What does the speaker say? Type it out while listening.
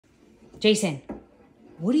Jason,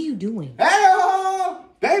 what are you doing? Hey,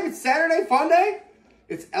 babe, it's Saturday fun day.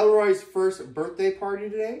 It's Elroy's first birthday party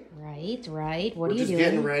today. Right. What We're are you doing? just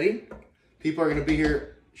getting ready. People are going to be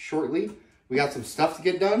here shortly. We got some stuff to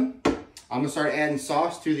get done. I'm going to start adding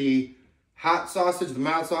sauce to the hot sausage, the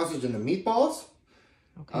mild sausage, and the meatballs.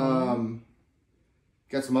 Okay.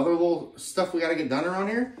 Got some other little stuff we got to get done around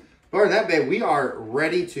here. But other than that, babe, we are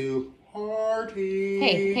ready to party.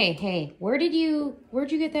 Hey. Where'd you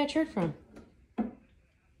get that shirt from?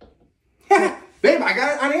 Babe, I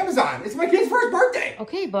got it on Amazon. It's my kid's first birthday.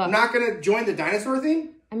 Okay, but... I'm not going to join the dinosaur thing.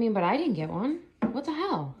 I mean, but I didn't get one. What the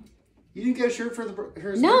hell? You didn't get a shirt for her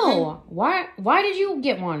birthday? No. Why did you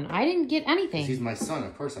get one? I didn't get anything. He's my son.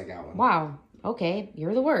 Of course I got one. Wow. Okay.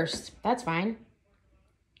 You're the worst. That's fine.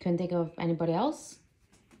 Couldn't think of anybody else?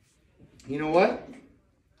 You know what?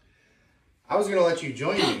 I was going to let you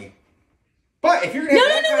join me. But if you're going to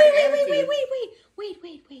have Wait.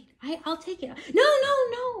 I'll take it.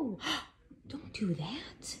 No. Don't do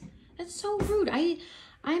that. That's so rude. I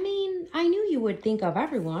mean, I knew you would think of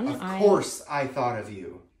everyone. Of course I thought of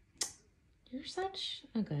you. You're such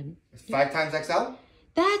a good... It's 5 times XL?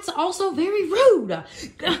 That's also very rude.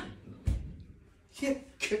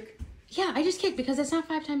 Kick. Yeah, I just kicked because it's not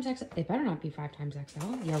 5 times XL. It better not be 5 times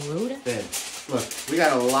XL. You're rude. Babe, look, we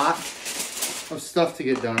got a lot of stuff to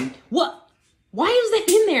get done. What? Why is that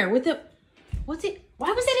in there with the... What's it?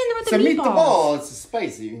 Why was that in there with the meatballs? It's a meatball. It's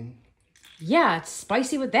spicy. Yeah, it's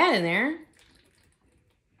spicy with that in there.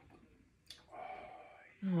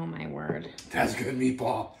 Oh, my word. That's good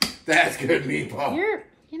meatball. That's good meatball.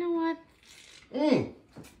 You know what?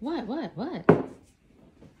 What?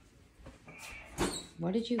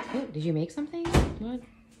 What did you cook? Did you make something?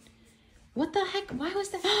 What the heck? Why was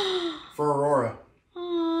that? For Aurora.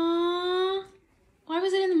 Aww. Why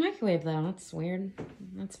was it in the microwave, though? That's weird.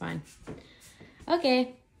 That's fine.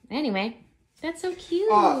 Okay. Anyway, that's so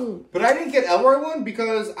cute. But I didn't get Elroy one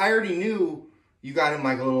because I already knew you got him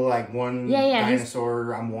like a little like one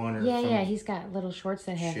dinosaur. I'm one or something. Yeah. He's got little shorts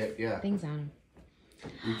that have things on them.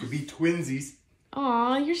 We could be twinsies.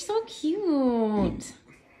 Aw, you're so cute.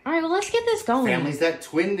 All right, well, let's get this going. Families that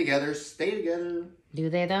twin together stay together. Do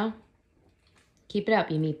they, though? Keep it up,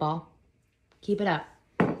 you meatball. Keep it up.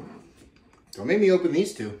 Don't make me open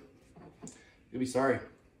these two. You'll be sorry.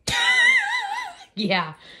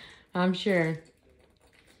 Yeah, I'm sure.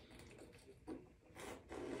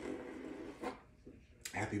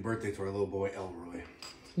 Happy birthday to our little boy, Elroy.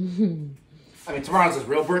 I mean, tomorrow's his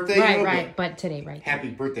real birthday. Right. But today, right. Happy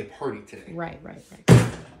birthday party today. Right.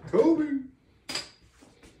 Kobe.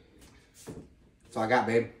 That's all I got,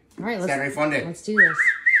 babe. All right, Saturday fun day. Let's do this.